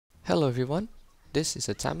Hello everyone, this is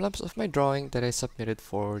a time-lapse of my drawing that I submitted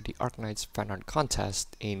for the Arknights Fan Art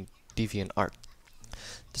Contest in DeviantArt.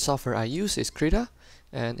 The software I use is Krita,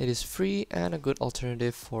 and it is free and a good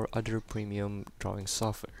alternative for other premium drawing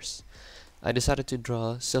softwares. I decided to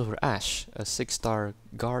draw SilverAsh, a 6-star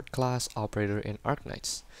guard class operator in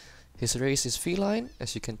Arknights. His race is feline,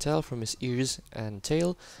 as you can tell from his ears and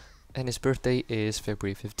tail, and his birthday is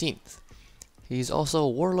February 15th. He is also a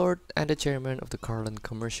warlord and the chairman of the Carlin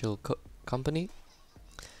Commercial Company,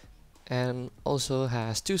 and also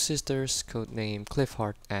has two sisters codenamed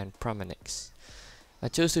Cliffheart and Promenix. I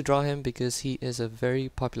chose to draw him because he is a very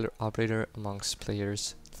popular operator amongst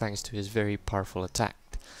players thanks to his very powerful attack.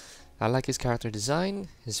 I like his character design,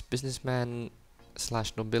 his businessman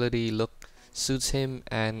 / nobility look suits him,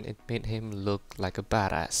 and it made him look like a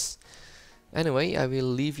badass. Anyway, I will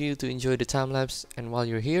leave you to enjoy the time-lapse, and while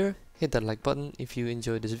you're here, hit that like button if you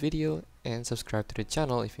enjoyed this video and subscribe to the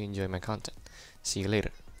channel if you enjoy my content. See you later.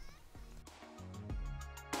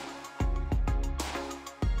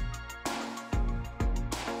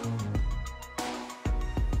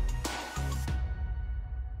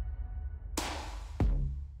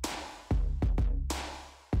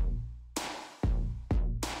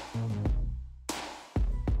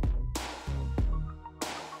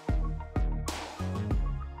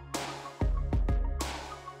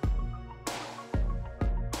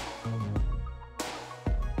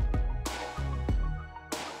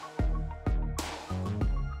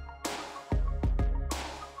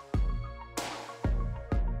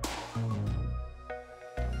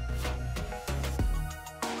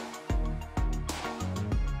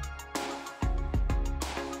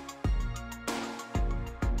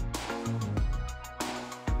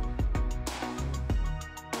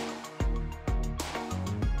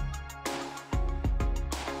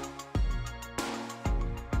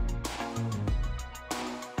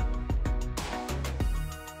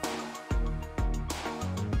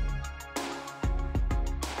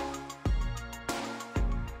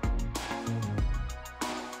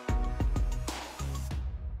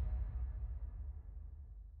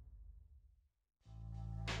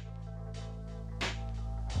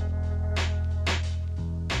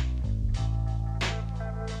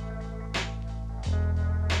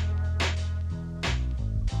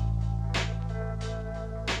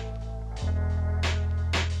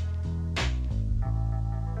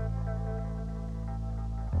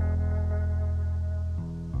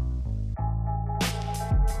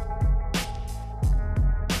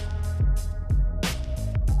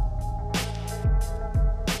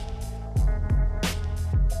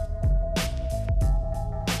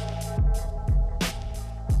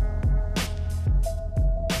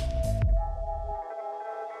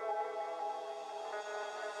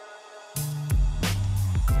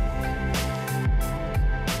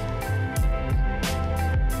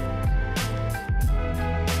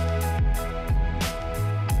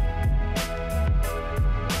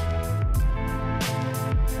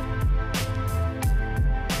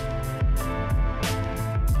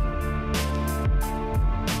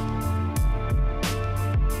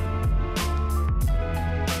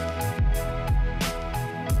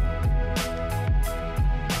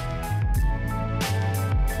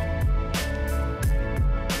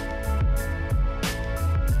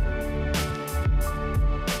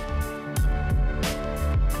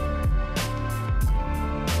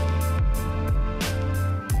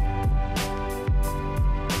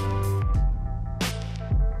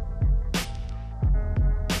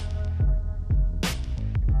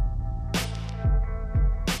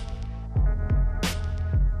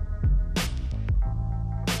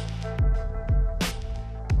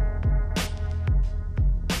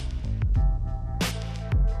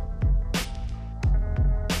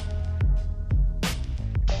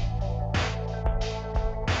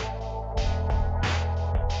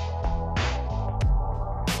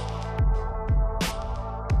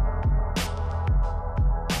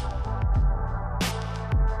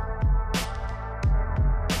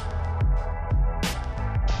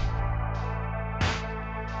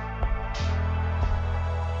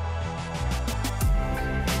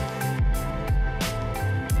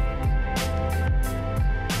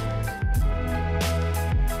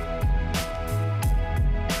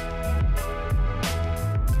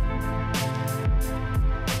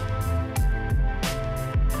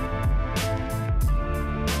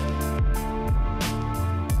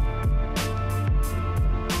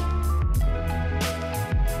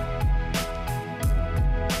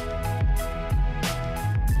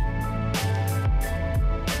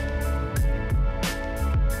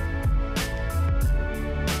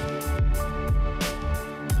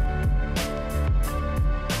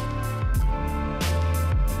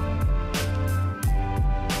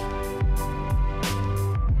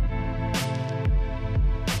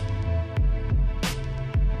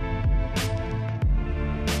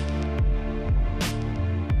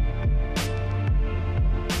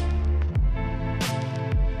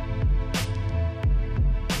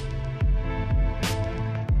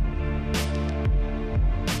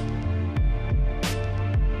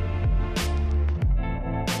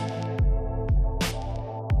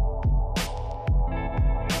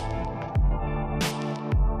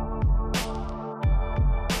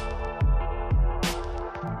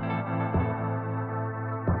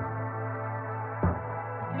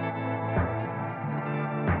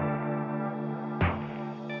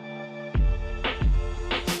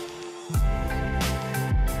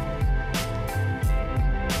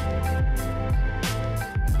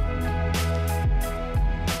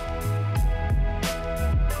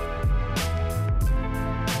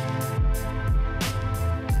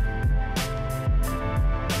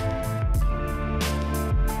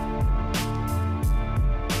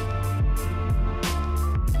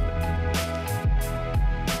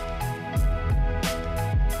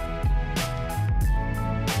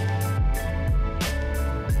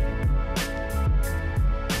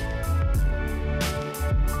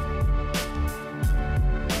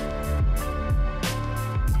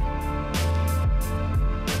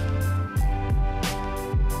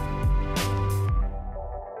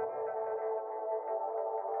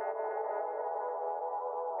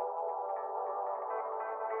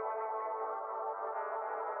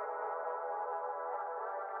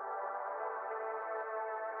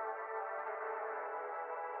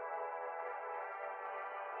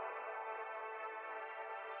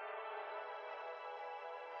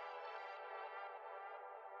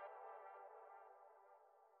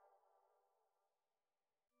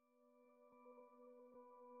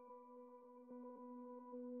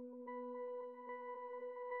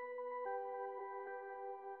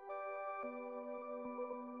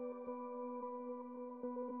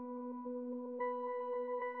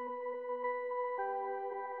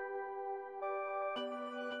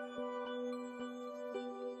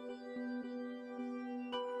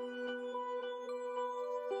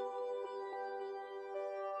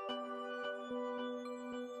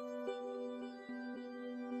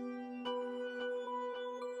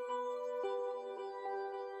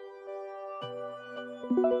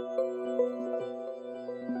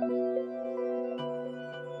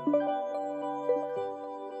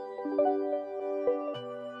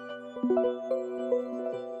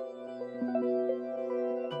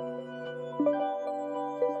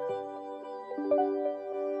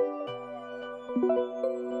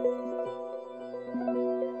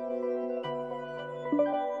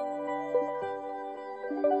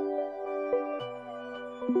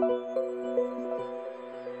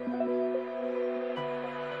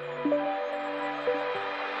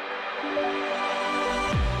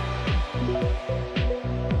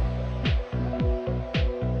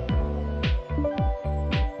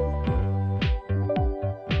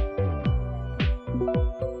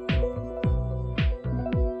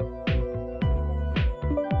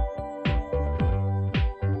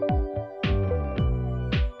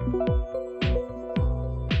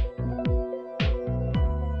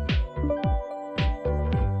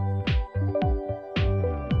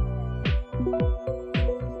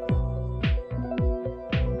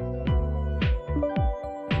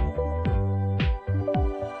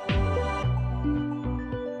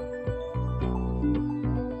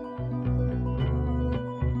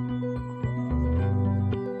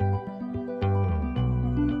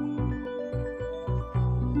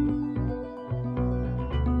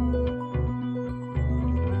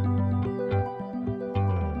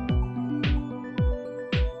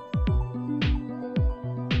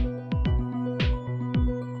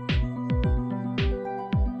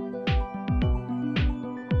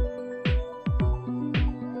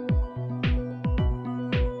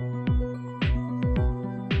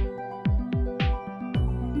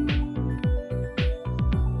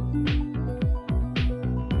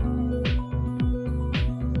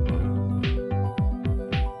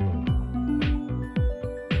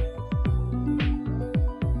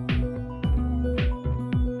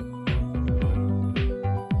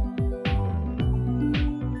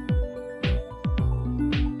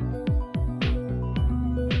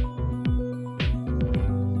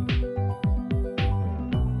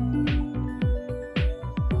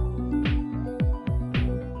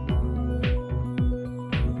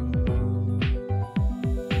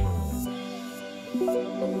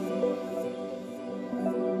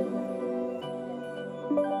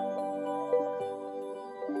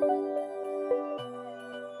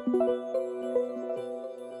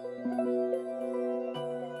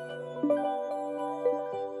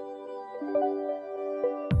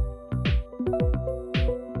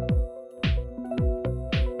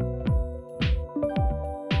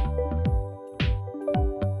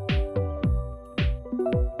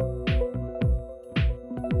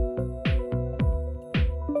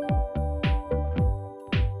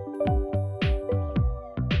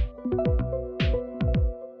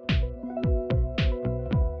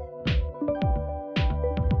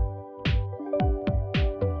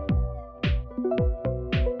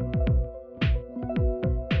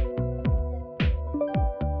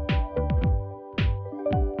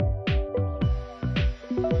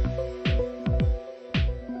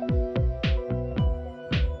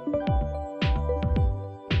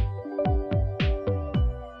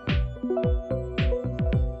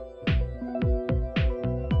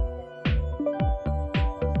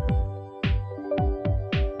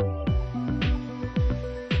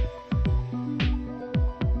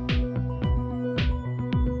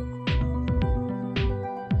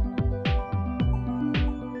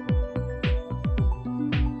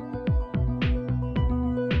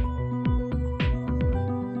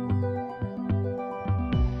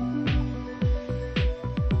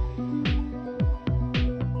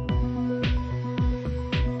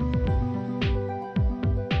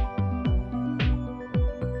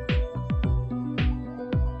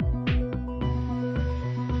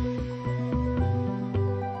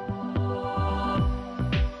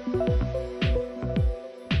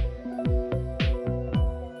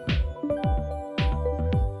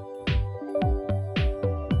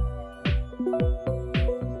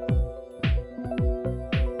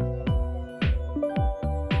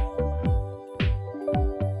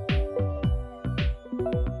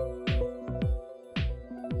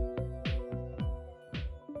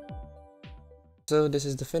 So this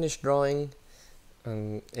is the finished drawing.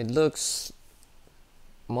 It looks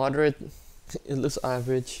moderate. It looks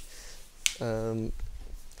average.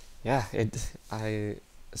 Yeah,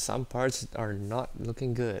 some parts are not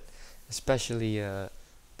looking good, especially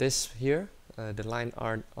this here, the line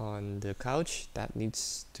art on the couch that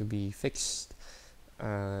needs to be fixed,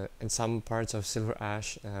 and some parts of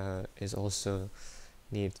SilverAsh is also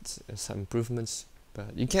needs some improvements,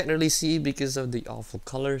 but you can't really see because of the awful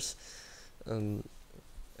colors.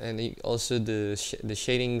 and also the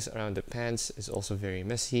shadings around the pants is also very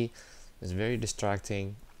messy. It's very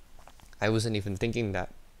distracting. I wasn't even thinking that.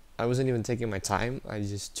 I wasn't even taking my time. I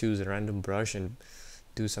just choose a random brush and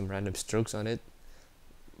do some random strokes on it,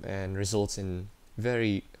 and results in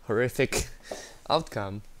very horrific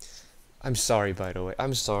outcome. I'm sorry, by the way.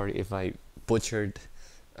 I'm sorry if I butchered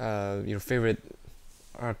your favorite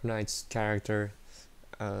Arknights character.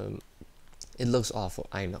 It looks awful,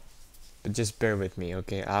 I know, but just bear with me,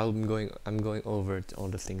 okay? I'm going over all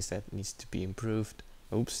the things that needs to be improved.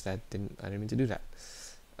 Oops, I didn't mean to do that.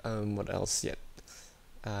 What else yet?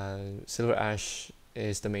 SilverAsh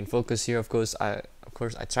is the main focus here. Of course, I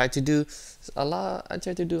try to do a lot. I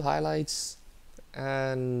try to do highlights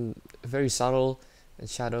and very subtle, and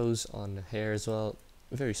shadows on the hair as well.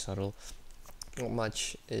 Very subtle. Not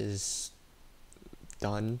much is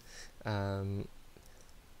done.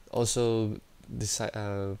 Also,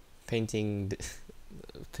 painting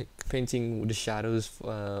painting the shadows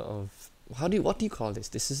of what do you call this?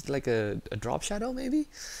 This is like a drop shadow, maybe,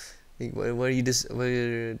 where you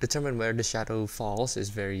determine where the shadow falls is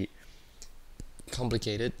very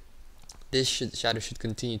complicated. This shadow should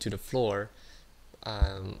continue to the floor,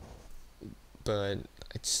 but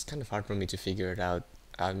it's kind of hard for me to figure it out.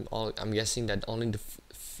 I'm guessing that only the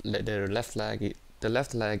left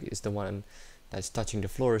leg is the one that's touching the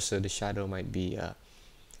floor, so the shadow might be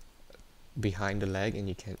behind the leg and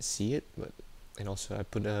you can't see it. And also I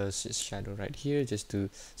put a shadow right here just to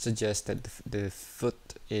suggest that the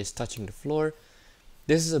foot is touching the floor.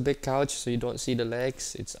 This is a big couch, so you don't see the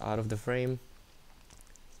legs. It's out of the frame.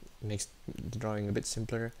 It makes the drawing a bit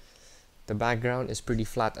simpler. The background is pretty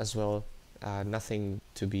flat as well. Nothing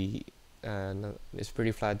to be it's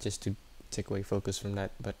pretty flat, just to take away focus from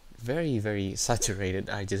that, but very, very saturated,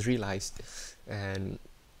 I just realized, and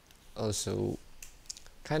also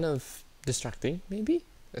kind of distracting, maybe,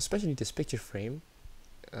 especially this picture frame.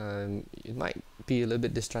 It might be a little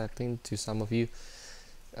bit distracting to some of you.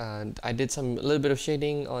 And I did a little bit of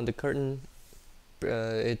shading on the curtain.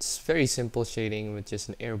 It's very simple shading with just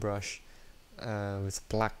an airbrush with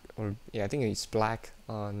black, or yeah, I think it's black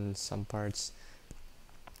on some parts.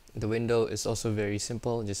 The window is also very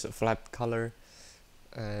simple, just a flat color.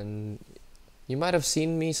 And you might have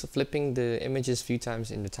seen me flipping the images a few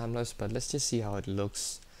times in the time-lapse, but let's just see how it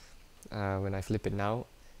looks when I flip it now.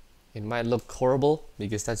 It might look horrible,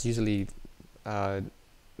 because that's usually the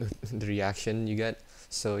reaction you get.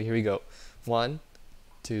 So here we go. 1,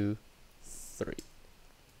 2, 3.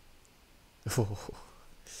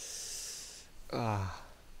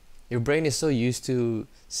 Your brain is so used to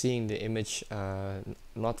seeing the image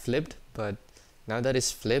not flipped, but now that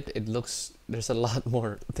it's flipped, there's a lot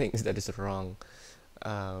more things that is wrong.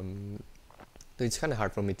 It's kind of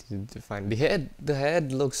hard for me to find. The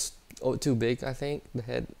head looks too big, I think.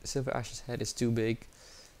 SilverAsh's head is too big,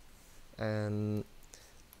 and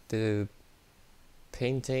the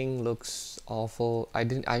painting looks awful.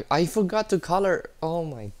 I forgot to color. Oh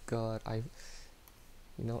my god,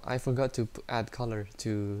 I forgot to add color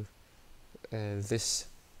to this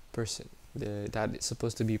person. That is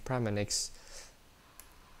supposed to be Patrikios,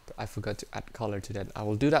 but I forgot to add color to that. I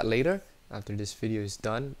will do that later after this video is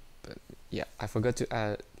done. But yeah, I forgot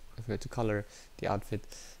to color the outfit.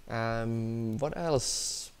 What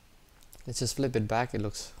else? Let's just flip it back. It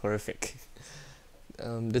looks horrific.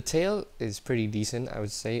 The tail is pretty decent, I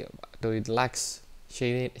would say, though it lacks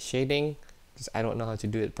shading because I don't know how to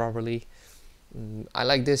do it properly. I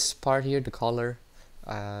like this part here, the collar.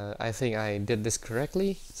 I think I did this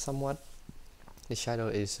correctly somewhat. The shadow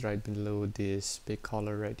is right below this big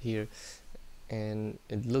collar right here, and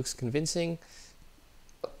it looks convincing.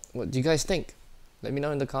 What do you guys think? Let me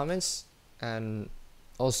know in the comments, and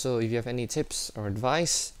also if you have any tips or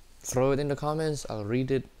advice, throw it in the comments. I'll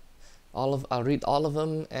read all of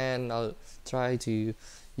them, and I'll try to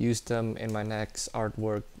use them in my next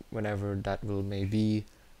artwork whenever that may be,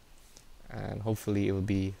 and hopefully it will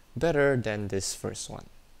be better than this first one.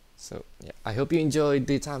 So yeah, I hope you enjoyed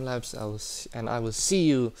the time lapse. I will see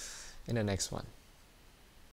you in the next one.